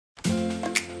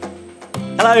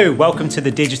Hello, welcome to the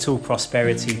Digital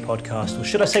Prosperity Podcast, or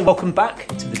should I say welcome back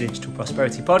to the Digital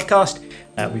Prosperity Podcast.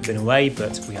 We've been away,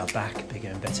 but we are back bigger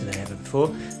and better than ever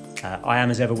before. I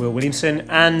am, as ever, Will Williamson,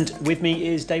 and with me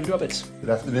is David Roberts. Good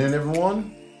afternoon,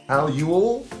 everyone. How are you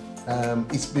all?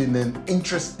 It's been an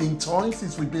interesting time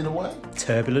since we've been away.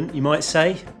 Turbulent, you might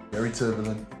say. Very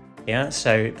turbulent. Yeah,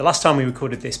 so the last time we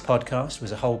recorded this podcast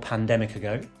was a whole pandemic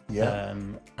ago. Yeah.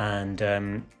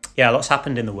 Lots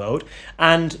happened in the world.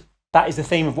 And that is the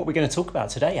theme of what we're going to talk about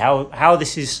today, how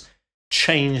this has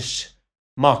changed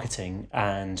marketing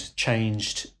and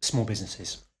changed small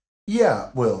businesses. Yeah,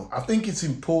 well, I think it's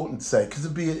important to say, because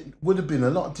would have been a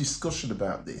lot of discussion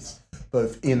about this,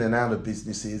 both in and out of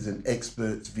businesses and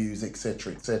experts' views,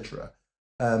 etc., etc.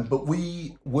 But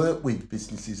we work with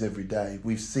businesses every day.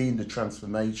 We've seen the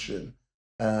transformation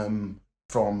from,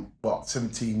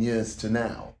 17 years to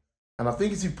now. And I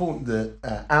think it's important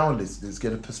that our listeners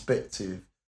get a perspective,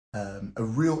 a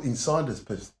real insider's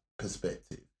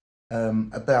perspective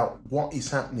about what is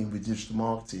happening with digital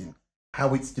marketing,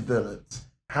 how it's developed,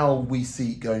 how we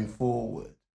see it going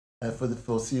forward for the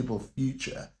foreseeable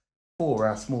future for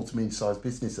our small to medium-sized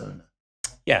business owner.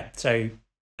 Yeah, so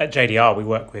at JDR, we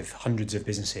work with hundreds of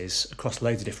businesses across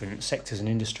loads of different sectors and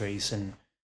industries. And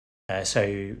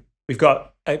so we've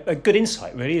got a good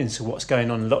insight, really, into what's going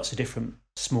on in lots of different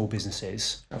small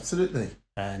businesses. Absolutely.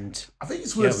 And I think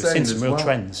it's worth saying we've seen some real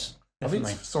trends. I think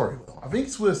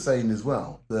it's worth saying as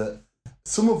well that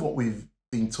some of what we've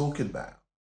been talking about,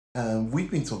 we've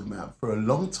been talking about for a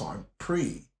long time,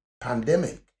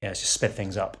 pre-pandemic. Yeah, it's just sped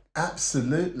things up.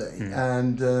 Absolutely.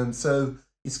 And so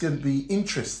it's going to be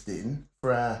interesting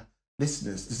for our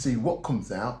listeners to see what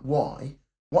comes out, why,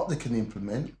 what they can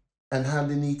implement, and how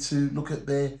they need to look at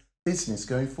their business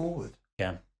going forward.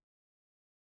 Yeah.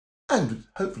 And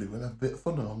hopefully we'll have a bit of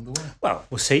fun along the way. Well,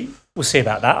 we'll see. We'll see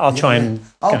about that. I'll try and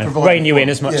kind of rein you in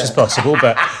as much as possible,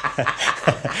 but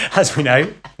as we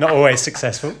know, not always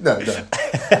successful. No.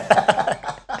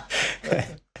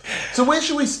 So where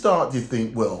should we start, do you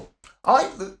think, Will?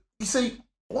 You see,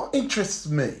 what interests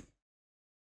me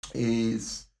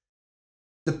is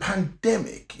the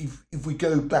pandemic. If we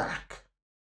go back,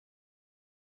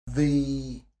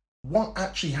 what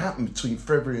actually happened between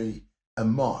February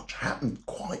and March happened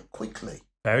quite quickly.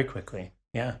 Very quickly,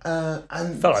 yeah.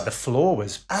 And it felt like the floor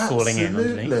was falling in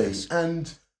underneath us.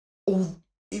 And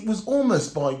it was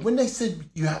almost when they said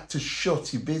you had to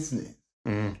shut your business,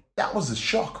 that was a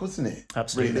shock, wasn't it?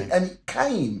 Absolutely. Really? And it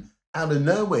came out of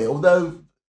nowhere, although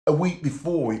a week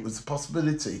before it was a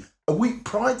possibility. A week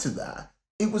prior to that,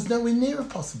 it was nowhere near a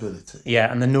possibility.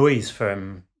 Yeah, and the noise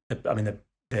from,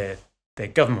 the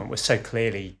government was so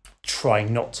clearly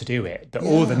trying not to do it, that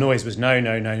all the noise was, no,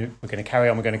 we're going to carry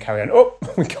on. Oh,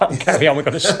 we can't carry on, we're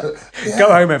going to go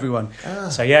home, everyone.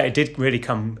 So yeah, it did really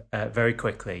come very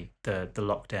quickly, the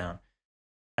lockdown.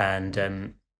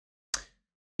 And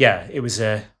it was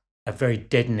a very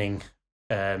deadening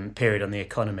period on the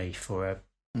economy for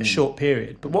a short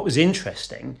period. But what was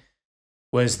interesting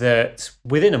was that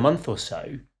within a month or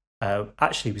so,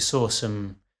 actually we saw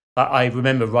some. I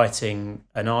remember writing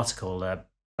an article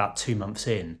about 2 months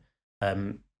in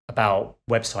about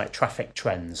website traffic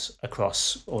trends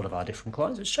across all of our different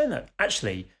clients. It's shown that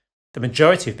actually the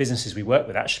majority of businesses we work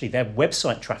with, actually their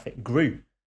website traffic grew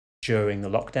during the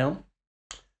lockdown.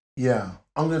 Yeah,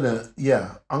 I'm gonna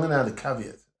add a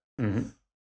caveat. Mm-hmm.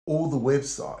 All the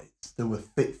websites that were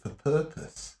fit for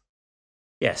purpose.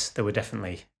 Yes, there were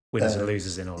definitely winners and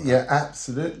losers in all that. Yeah,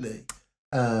 absolutely.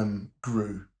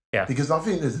 Grew. Yeah. Because I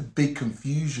think there's a big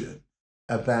confusion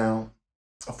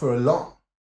for a lot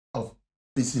of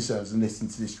business owners listening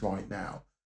to this right now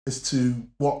as to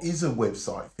what is a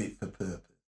website fit for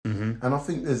purpose. Mm-hmm. And I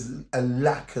think there's a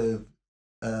lack of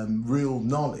real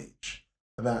knowledge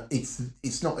about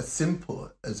it's not as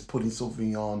simple as putting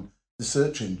something on the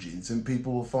search engines and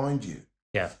people will find you.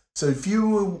 Yeah. So if you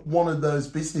were one of those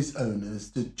business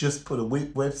owners that just put a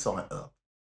website up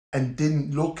and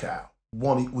didn't look at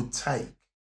what it would take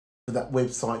for that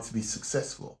website to be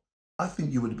successful, I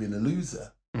think you would have been a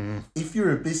loser. Mm. If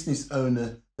you're a business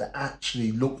owner that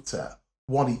actually looked at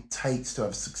what it takes to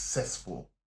have a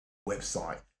successful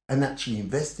website and actually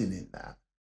investing in that,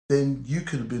 then you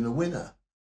could have been a winner.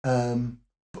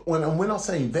 But when I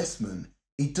say investment,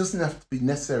 it doesn't have to be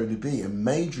necessarily be a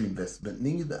major investment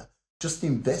neither. Just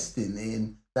investing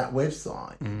in that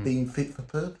website being fit for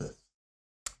purpose.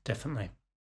 Definitely.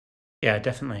 Yeah,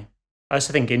 definitely. I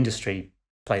also think industry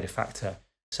played a factor.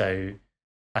 So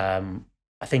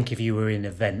I think if you were in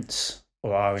events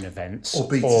or are in events. Or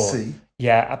B2C.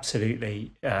 Yeah,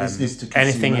 absolutely. Business to consumer.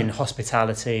 Anything in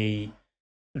hospitality,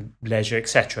 leisure,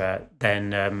 etc.,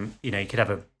 then you know, you could have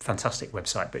a fantastic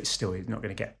website, but it's still not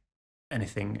going to get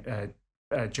anything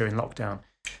during lockdown.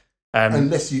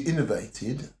 Unless you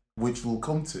innovated, which we'll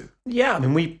come to. Yeah, I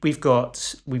mean, we've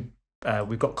got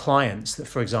clients that,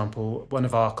 for example, one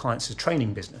of our clients is a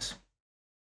training business,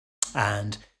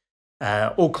 and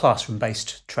all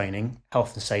classroom-based training,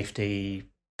 health and safety,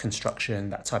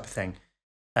 construction, that type of thing.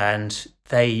 And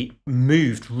they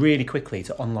moved really quickly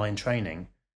to online training.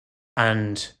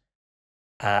 And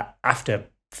after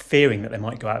fearing that they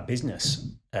might go out of business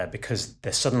because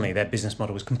their business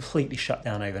model was completely shut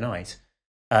down overnight,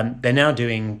 they're now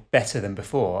doing better than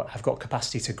before, have got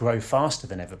capacity to grow faster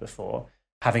than ever before,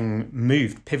 having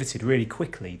pivoted really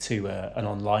quickly to an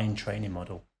online training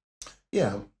model.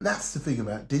 Yeah, that's the thing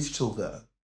about digital, though.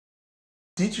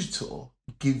 Digital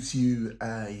gives you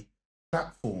a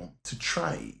platform to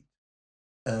trade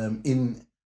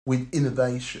with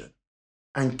innovation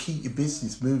and keep your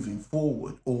business moving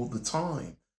forward all the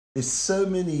time. There's so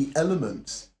many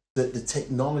elements that the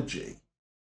technology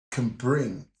can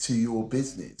bring to your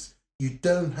business. You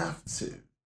don't have to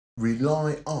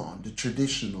rely on the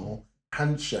traditional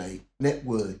handshake,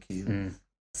 networking,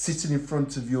 sitting in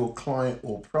front of your client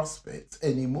or prospect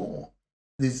anymore.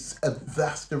 There's a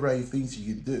vast array of things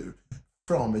you can do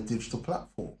from a digital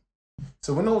platform.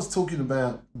 So when I was talking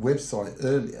about website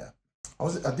earlier,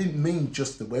 I didn't mean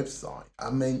just the website. I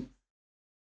mean,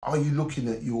 are you looking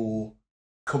at your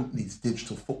company's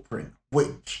digital footprint,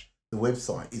 which the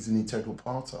website is an integral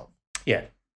part of? Yeah.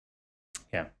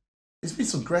 There's been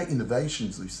some great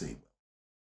innovations we've seen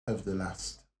over the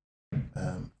last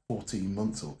 14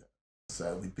 months or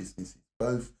so with businesses,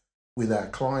 both with our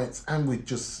clients and with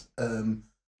just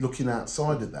looking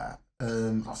outside of that.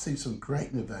 I've seen some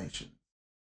great innovations.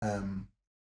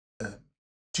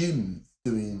 Gyms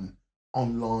doing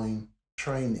online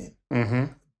training,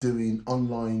 doing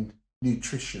online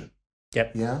nutrition.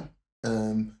 Yep. Yeah.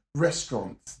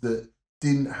 Restaurants that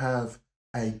didn't have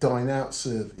a dine out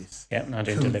service. Yep. Now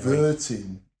doing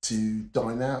converting to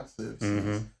dine out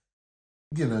services.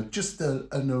 You know, just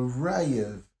an array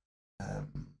of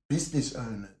business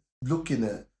owners looking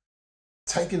at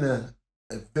taking a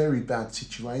very bad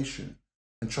situation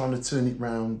and trying to turn it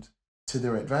round to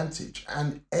their advantage.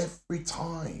 And every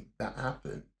time that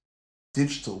happened,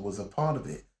 digital was a part of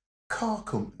it. Car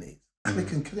companies,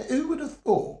 click and collect. Who would have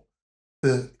thought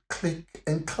that click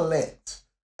and collect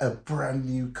a brand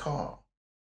new car?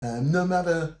 No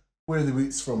matter whether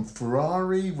it's from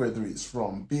Ferrari, whether it's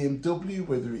from BMW,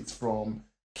 whether it's from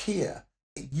Kia,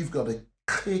 you've got a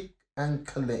click and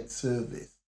collect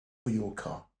service for your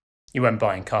car. You weren't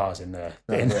buying cars in the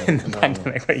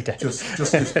pandemic, were you? Just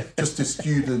a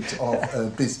student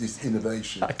of business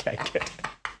innovation. Okay, good.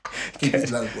 Keep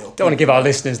it low, Will. Don't want to give our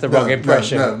listeners the wrong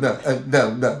impression. No. I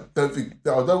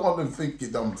don't want them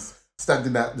thinking I'm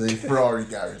standing at the Ferrari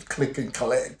garage, click and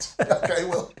collect. Okay,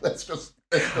 well, let's just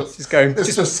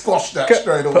squash that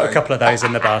straight away. Put a couple of those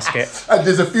in the basket. And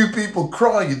there's a few people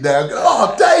crying now.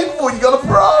 Oh, Dave, boy, you got a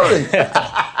Ferrari.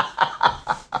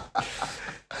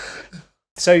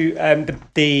 So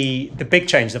the big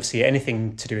change, obviously,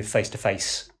 anything to do with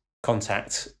face-to-face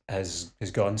contact has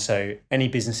gone. So any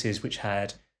businesses which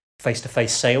had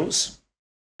face-to-face sales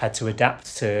had to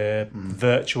adapt to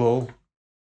virtual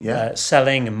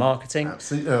selling and marketing.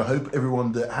 Absolutely. I hope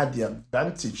everyone that had the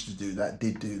advantage to do that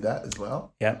did do that as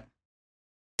well. Yeah.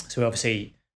 So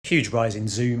obviously, huge rise in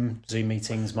Zoom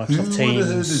meetings, Microsoft Teams. Who would have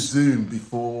heard of Zoom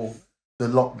before the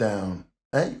lockdown?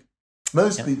 Eh?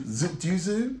 Most people, do you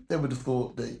Zoom? They would have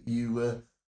thought that you were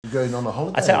going on a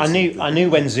holiday. I knew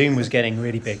when Zoom was getting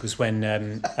really big was when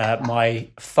my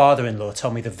father-in-law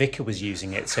told me the vicar was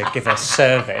using it to give us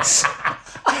service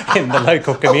in the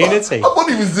local community. I thought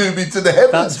he was zooming to the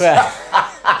heavens. That's right.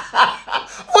 I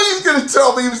thought he was going to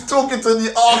tell me he was talking to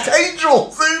the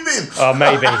archangel zooming. Oh,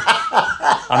 maybe.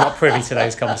 I'm not privy to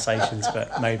those conversations,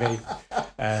 but maybe.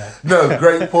 No,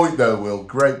 great point though, Will.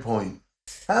 Great point.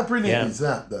 How brilliant is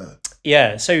that, though?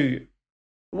 Yeah. So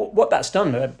what that's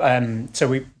done, I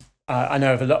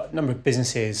know of a number of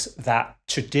businesses that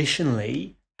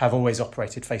traditionally have always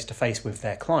operated face-to-face with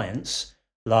their clients,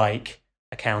 like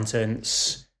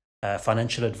accountants,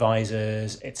 financial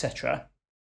advisors, etc.,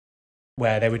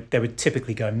 where they would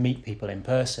typically go and meet people in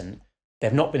person.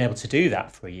 They've not been able to do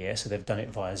that for a year, so they've done it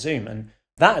via Zoom, and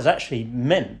that has actually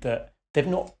meant that they've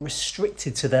not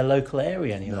restricted to their local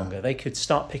area any longer. They could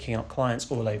start picking up clients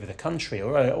all over the country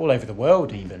or all over the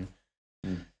world even.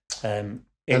 And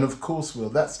of course, Will,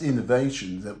 that's the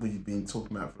innovation that we've been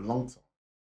talking about for a long time,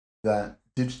 that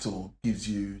digital gives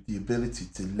you the ability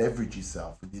to leverage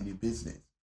yourself within your business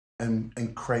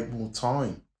and create more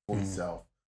time for yourself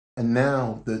And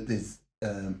now that this,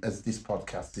 as this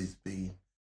podcast is being,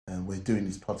 we're doing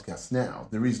this podcast now,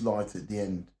 there is light at the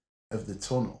end of the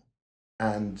tunnel.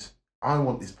 And I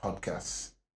want this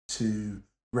podcast to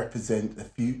represent a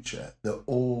future that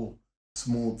all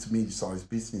small to medium-sized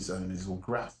business owners will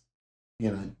grasp.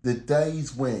 You know, the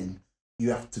days when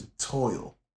you have to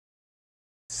toil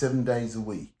 7 days a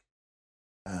week,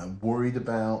 worried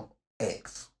about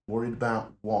X, worried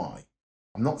about Y.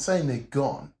 I'm not saying they're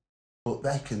gone, but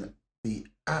they can be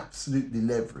absolutely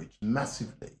leveraged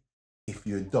massively if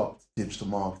you adopt digital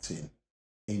marketing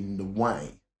in the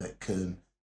way that can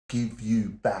give you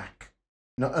back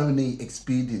not only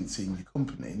expedience in your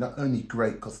company, not only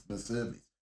great customer service,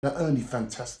 not only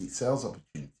fantastic sales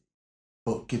opportunities,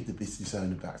 but give the business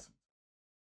owner back.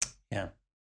 Yeah.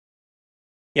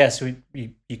 Yeah, so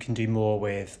you can do more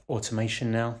with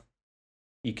automation now.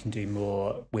 You can do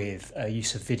more with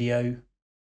use of video,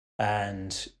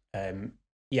 and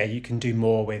you can do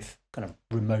more with kind of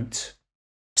remote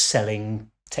selling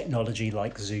technology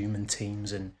like Zoom and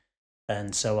Teams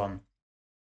and so on.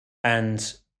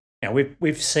 And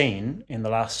we've seen in the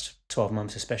last 12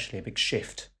 months, especially, a big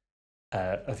shift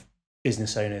of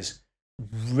business owners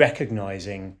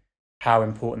recognizing how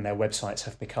important their websites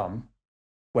have become.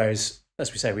 Whereas,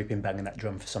 as we say, we've been banging that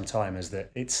drum for some time, as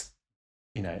that it's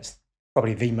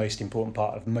probably the most important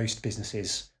part of most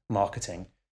businesses' marketing.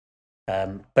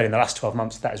 But in the last 12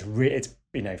 months, that has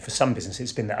for some businesses,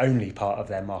 it's been the only part of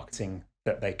their marketing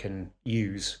that they can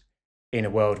use in a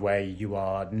world where you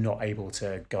are not able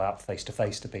to go out face to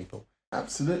face to people.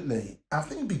 Absolutely. I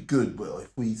think it'd be good, Will,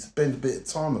 if we spend a bit of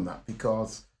time on that,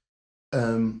 because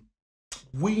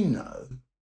we know,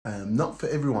 not for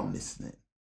everyone listening,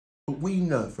 but we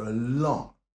know for a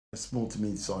lot of small to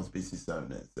medium-sized business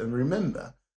owners. And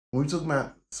remember, when we're talking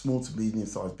about small to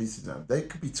medium-sized business owners, they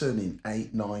could be turning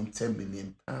 8, 9, 10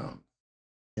 million pounds.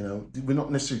 You know, we're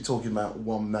not necessarily talking about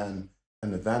one man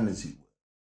and a van, as it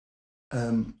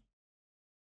were.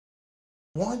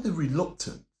 Why the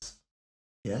reluctance,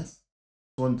 yes,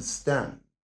 to understand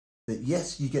that,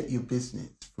 yes, you get your business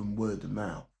from word of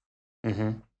mouth,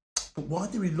 but why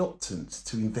the reluctance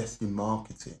to invest in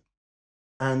marketing?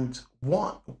 And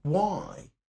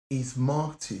why is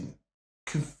marketing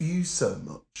confused so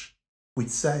much with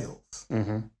sales?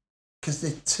 Because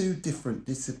they're two different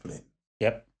disciplines.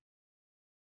 Yep.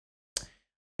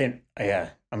 Yeah,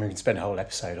 I mean, we could spend a whole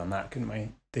episode on that, couldn't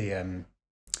we?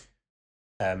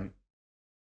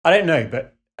 I don't know,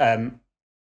 but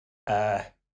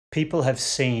people have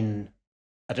seen,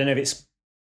 I don't know if it's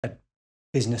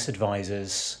business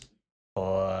advisors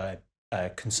or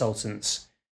consultants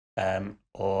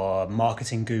or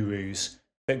marketing gurus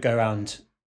that go around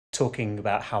talking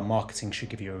about how marketing should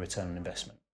give you a return on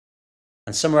investment.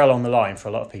 And somewhere along the line, for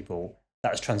a lot of people,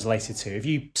 that was translated to, if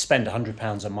you spend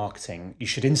 £100 on marketing, you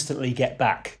should instantly get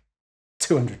back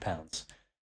 £200.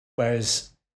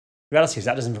 Whereas the reality is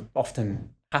that doesn't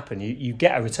often happen. You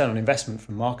get a return on investment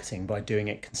from marketing by doing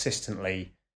it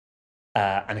consistently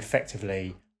and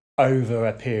effectively over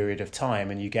a period of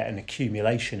time, and you get an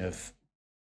accumulation of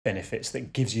benefits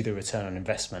that gives you the return on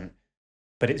investment.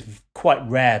 But it's quite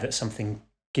rare that something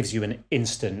gives you an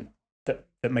instant that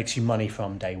makes you money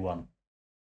from day one.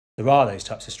 There are those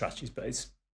types of strategies, but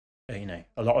it's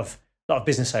a lot of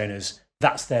business owners,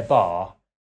 that's their bar,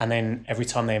 and then every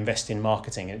time they invest in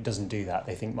marketing and it doesn't do that,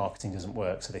 they think marketing doesn't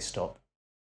work, so they stop.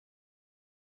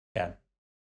 Yeah.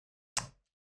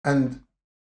 And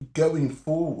going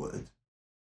forward,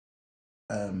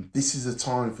 this is a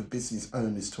time for business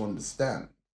owners to understand,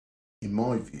 in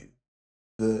my view,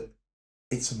 that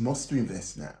it's a must to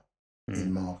invest now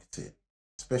in marketing,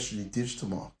 especially digital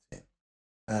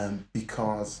marketing,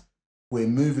 because we're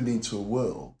moving into a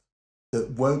world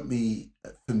that won't be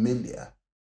familiar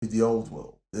with the old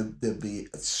world. There'll be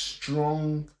a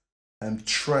strong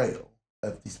trail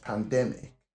of this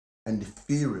pandemic and the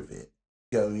fear of it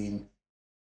going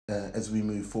as we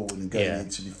move forward and going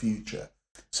into the future.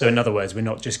 So in other words, we're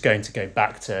not just going to go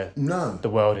back to the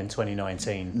world in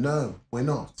 2019. No, we're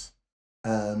not.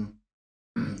 And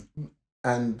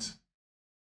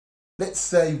let's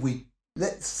say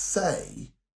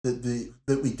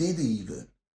that we did even.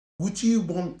 Would you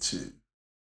want to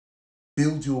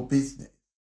build your business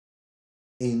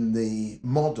in the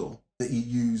model that you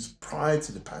used prior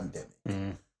to the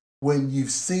pandemic, when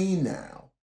you've seen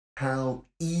now how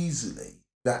easily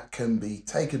that can be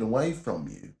taken away from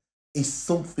you? Is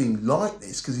something like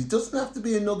this, because it doesn't have to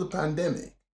be another pandemic,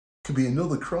 it could be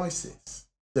another crisis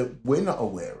that we're not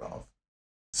aware of.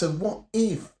 So what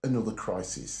if another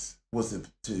crisis was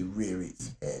to rear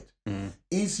its head?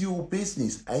 Is your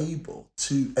business able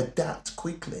to adapt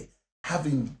quickly,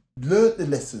 having learnt the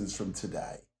lessons from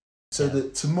today so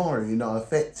that tomorrow you're not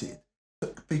affected.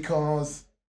 Because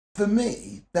for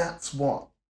me, that's what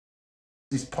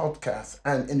this podcast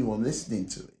and anyone listening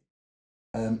to it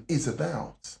is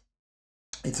about.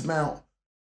 It's about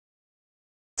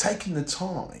taking the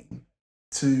time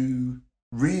to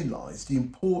realise the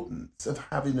importance of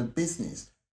having a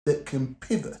business that can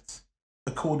pivot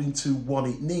according to what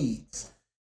it needs.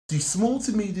 The small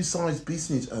to medium-sized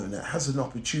business owner has an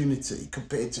opportunity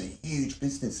compared to huge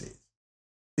businesses,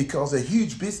 because a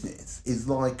huge business is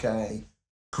like a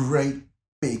great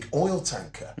big oil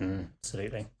tanker.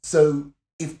 Absolutely. So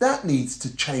if that needs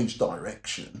to change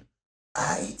direction,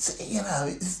 it's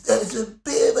a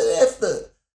bit of an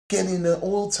effort getting an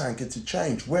oil tanker to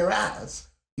change. Whereas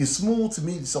your small to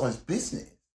medium-sized business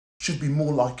should be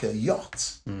more like a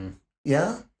yacht,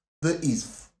 that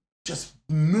is just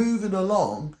moving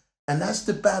along, and as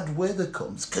the bad weather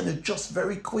comes, can adjust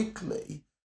very quickly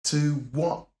to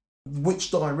which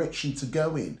direction to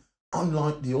go in,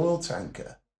 unlike the oil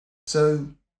tanker. So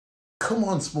come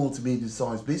on, small to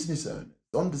medium-sized business owners,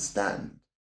 understand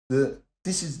that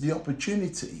this is the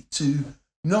opportunity to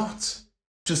not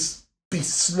just be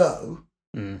slow,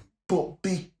 but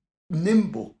be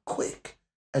nimble, quick,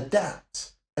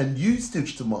 adapt, and use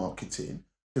digital marketing,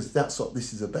 because that's what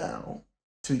this is about,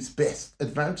 to its best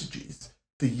advantages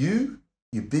for you,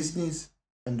 your business,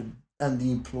 and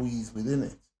the employees within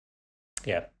it.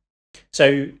 Yeah.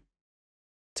 So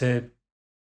to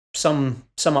sum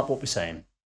up what we're saying,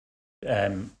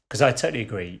 because I totally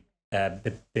agree,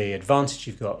 the advantage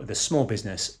you've got with a small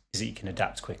business is that you can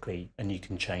adapt quickly and you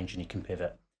can change and you can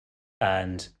pivot.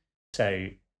 And so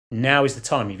now is the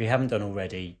time, if you haven't done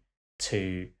already,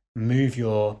 to move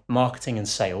your marketing and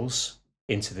sales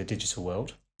into the digital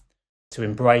world, to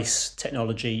embrace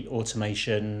technology,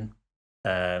 automation,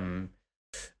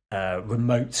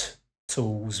 remote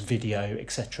tools, video,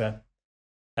 etc.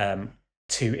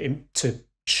 To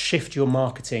shift your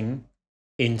marketing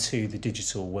into the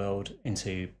digital world,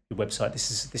 into your website.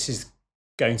 This is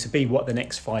going to be what the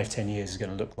next 5-10 years is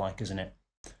going to look like, isn't it?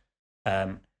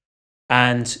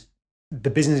 And the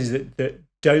businesses that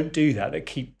don't do that,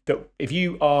 that if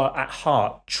you are at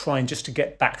heart trying just to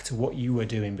get back to what you were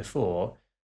doing before,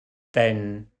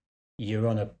 then you're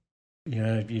on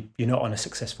you're not on a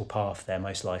successful path there,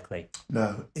 most likely.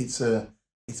 No, it's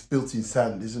built in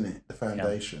sand, isn't it? The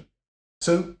foundation. Yeah.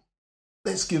 So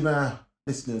let's give our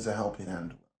listeners a helping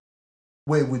hand.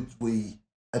 Where would we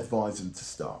advise them to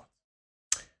start?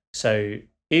 So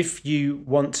if you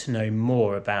want to know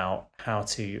more about how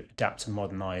to adapt and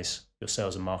modernise your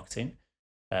sales and marketing,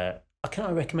 can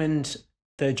I recommend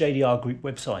the JDR Group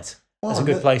website as a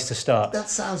good place to start? That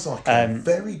sounds like a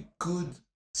very good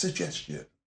suggestion.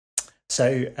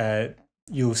 So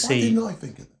you'll see didn't I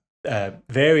think of that?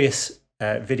 Various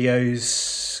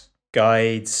videos,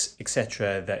 guides,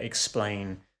 etc. that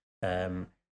explain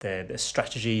the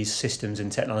strategies, systems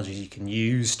and technologies you can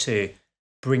use to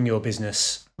bring your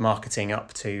business marketing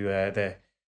up to the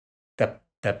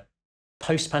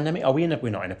post-pandemic. We're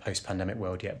not in a post-pandemic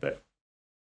world yet, but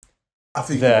I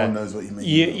think everyone knows what you mean.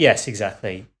 Yes,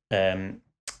 exactly. The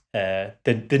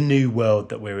new world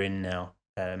that we're in now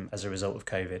as a result of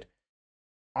COVID.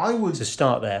 I would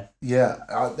start there. Yeah,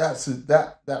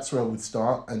 that's where I would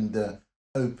start, and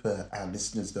hope our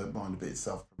listeners don't mind a bit of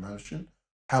self-promotion.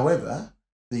 However,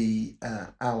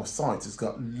 our site has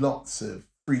got lots of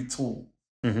free tools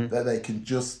that they can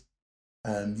just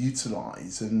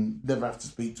utilize and never have to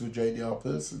speak to a JDR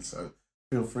person. So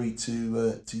feel free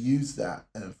to use that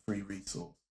free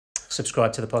resource.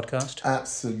 Subscribe to the podcast.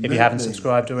 Absolutely. If you haven't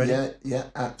subscribed already. Yeah,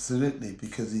 absolutely,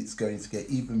 because it's going to get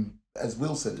even, as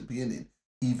Will said at the beginning,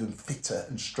 even fitter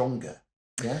and stronger.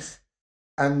 Yes.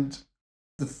 And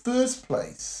the first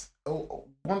place,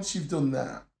 once you've done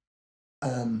that,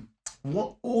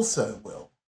 what also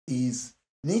will is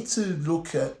you need to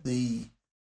look at the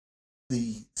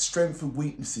strengths and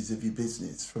weaknesses of your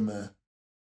business from a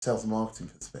sales and marketing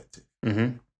perspective.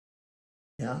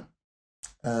 Yeah.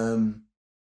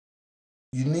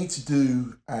 You need to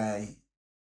do a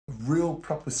real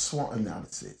proper SWOT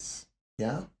analysis,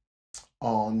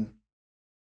 on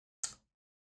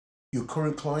your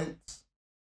current clients.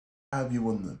 How have you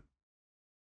won them?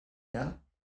 Yeah.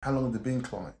 How long have they been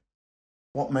clients?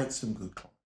 What makes them good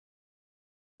clients?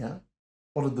 Yeah.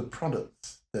 What are the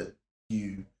products that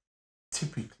you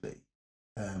typically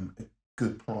a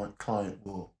good client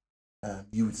will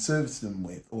you would service them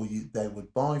with, or they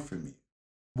would buy from you?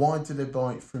 Why do they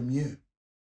buy it from you?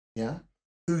 Yeah.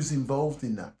 Who's involved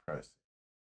in that process?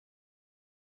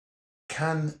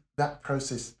 Can that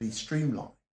process be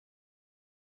streamlined?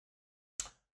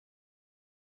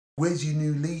 where's your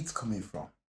new leads coming from?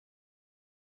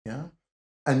 Yeah.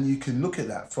 And you can look at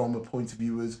that from a point of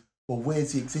view as, well,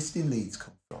 where's the existing leads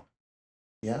come from?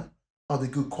 Yeah. Are they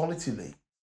good quality leads?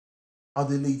 Are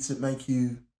they leads that make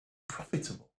you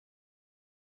profitable?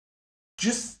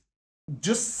 Just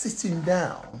sitting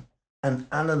down and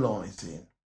analysing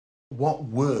what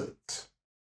worked,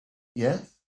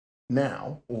 yes,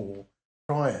 now or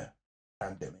prior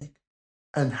pandemic,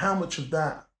 and how much of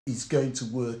that is going to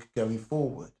work going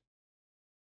forward,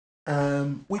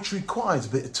 which requires a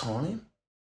bit of time.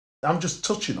 I'm just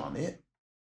touching on it,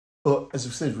 but as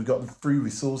I've said, we've got the free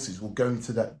resources. We'll go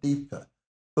into that deeper.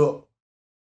 But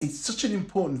it's such an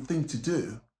important thing to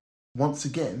do, once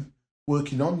again,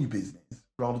 working on your business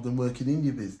rather than working in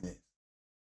your business.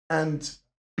 And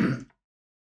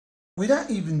without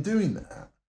even doing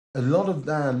that, a lot of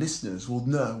our listeners will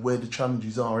know where the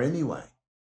challenges are anyway.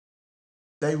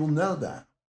 They will know that.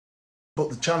 But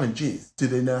the challenge is, do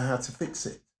they know how to fix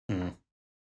it? Mm.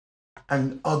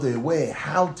 And are they aware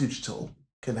how digital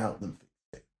can help them fix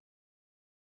it?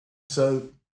 So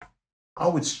I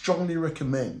would strongly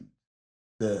recommend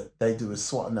that they do a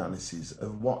SWOT analysis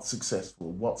of what's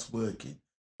successful, what's working,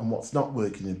 and what's not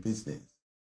working in business,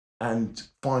 and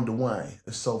find a way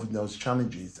of solving those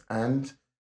challenges. And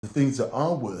the things that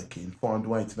are working, find a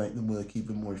way to make them work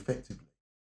even more effectively.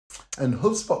 And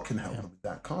HubSpot can help them with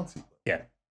that, can't it? Yeah,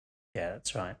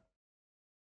 that's right.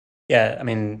 Yeah, I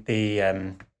mean,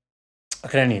 I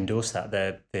can only endorse that.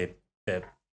 The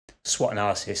SWOT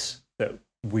analysis that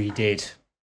we did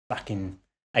back in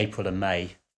April and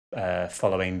May,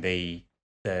 following the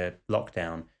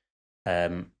lockdown,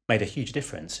 made a huge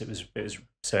difference. It was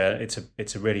so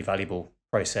it's a really valuable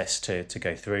process to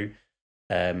go through.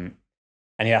 And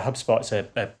yeah, HubSpot's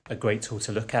a great tool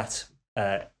to look at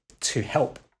to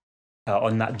help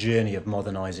on that journey of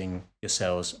modernising your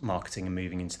sales, marketing, and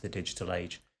moving into the digital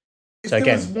age. If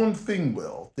there was one thing,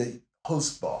 Will, that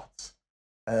HubSpot,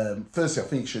 firstly, I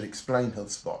think you should explain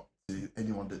HubSpot to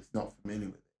anyone that's not familiar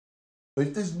with it. But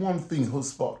if there's one thing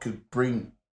HubSpot could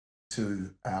bring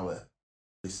to our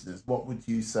listeners, what would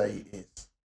you say it is?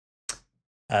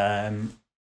 I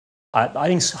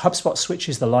think HubSpot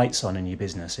switches the lights on in your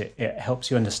business. It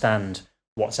helps you understand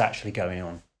what's actually going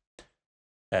on.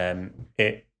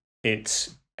 It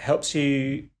helps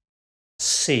you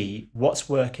see what's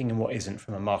working and what isn't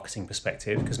from a marketing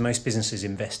perspective, because most businesses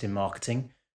invest in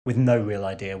marketing with no real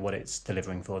idea what it's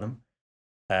delivering for them,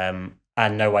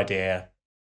 and no idea,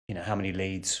 how many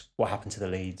leads, what happened to the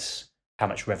leads, how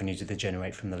much revenue did they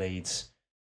generate from the leads.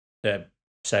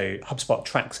 So HubSpot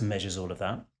tracks and measures all of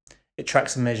that. It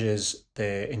tracks and measures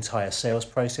the entire sales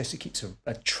process. It keeps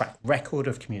a track record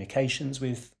of communications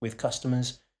with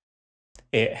customers.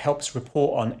 It helps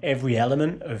report on every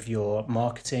element of your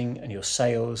marketing and your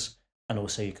sales, and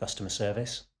also your customer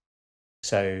service.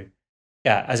 So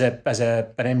yeah, as an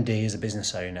MD, as a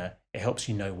business owner, it helps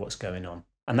you know what's going on.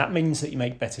 And that means that you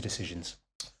make better decisions.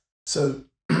 So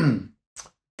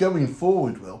going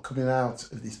forward, Will, coming out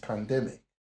of this pandemic,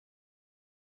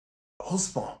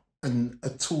 HubSpot and a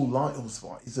tool like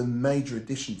HubSpot is a major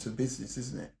addition to business,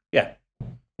 isn't it? Yeah,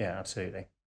 absolutely.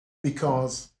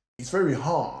 Because it's very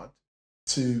hard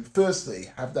to, firstly,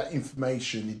 have that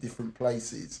information in different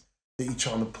places that you're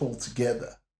trying to pull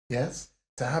together. Yes?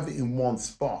 To have it in one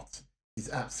spot is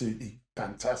absolutely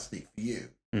fantastic for you.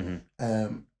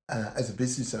 Mm-hmm. As a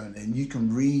business owner, and you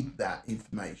can read that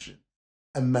information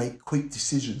and make quick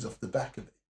decisions off the back of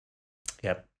it.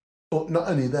 Yep. But not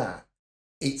only that,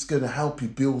 it's going to help you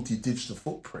build your digital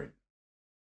footprint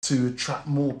to attract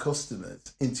more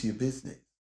customers into your business,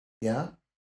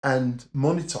 and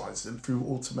monetize them through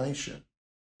automation.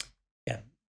 Yeah.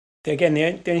 Again,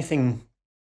 the only thing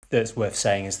that's worth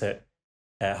saying is that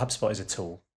HubSpot is a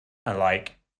tool, and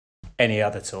like any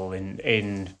other tool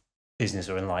in business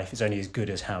or in life, it's only as good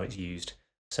as how it's used.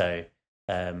 So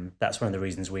that's one of the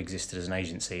reasons we existed as an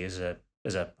agency, as a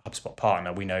HubSpot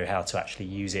partner. We know how to actually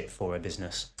use it for a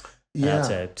business,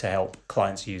 to help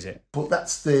clients use it. But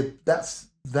that's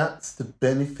the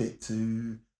benefit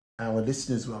to our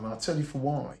listeners. Well, I'll tell you for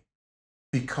why.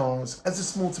 Because as a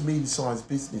small to medium-sized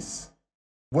business,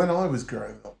 when I was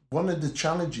growing up, one of the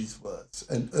challenges was,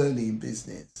 and early in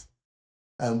business,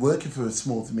 and working for a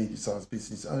small to medium-sized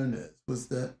business owners, was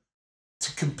that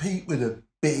to compete with a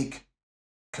big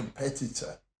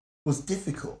competitor was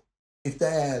difficult. If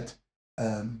they had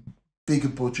bigger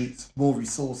budgets, more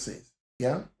resources,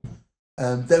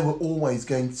 they were always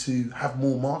going to have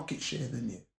more market share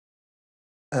than you.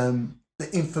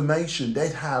 The information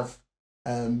they'd have,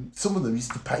 some of them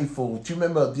used to pay for. Do you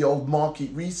remember the old market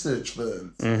research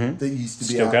firms that used to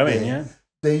be still out going? there?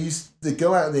 they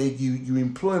go out there, you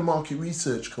employ a market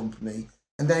research company,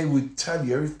 and they would tell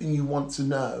you everything you want to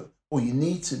know or you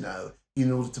need to know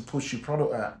in order to push your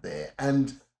product out there.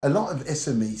 And a lot of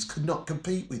SMEs could not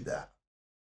compete with that.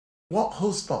 What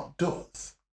HubSpot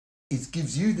does is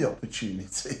gives you the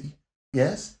opportunity,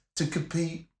 yes, to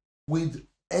compete with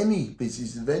any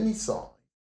business of any size,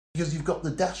 because you've got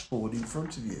the dashboard in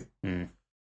front of you.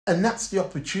 And that's the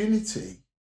opportunity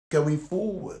going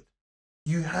forward.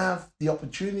 You have the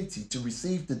opportunity to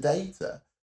receive the data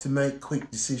to make quick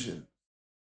decisions.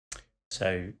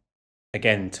 So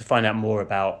again, to find out more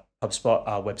about HubSpot,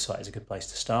 our website is a good place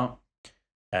to start.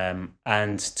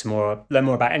 And to learn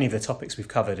more about any of the topics we've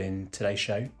covered in today's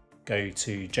show, go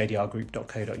to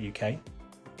jdrgroup.co.uk.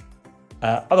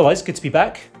 Otherwise, good to be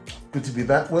back. Good to be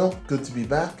back, Will. Good to be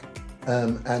back. I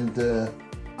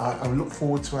look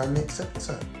forward to our next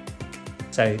episode.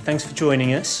 So thanks for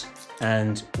joining us,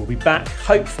 and we'll be back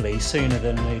hopefully sooner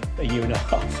than a year and a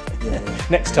half.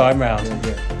 Next time round.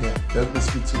 Yeah. Don't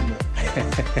miss me too much.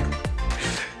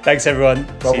 Thanks everyone.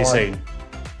 Bye-bye. See you soon.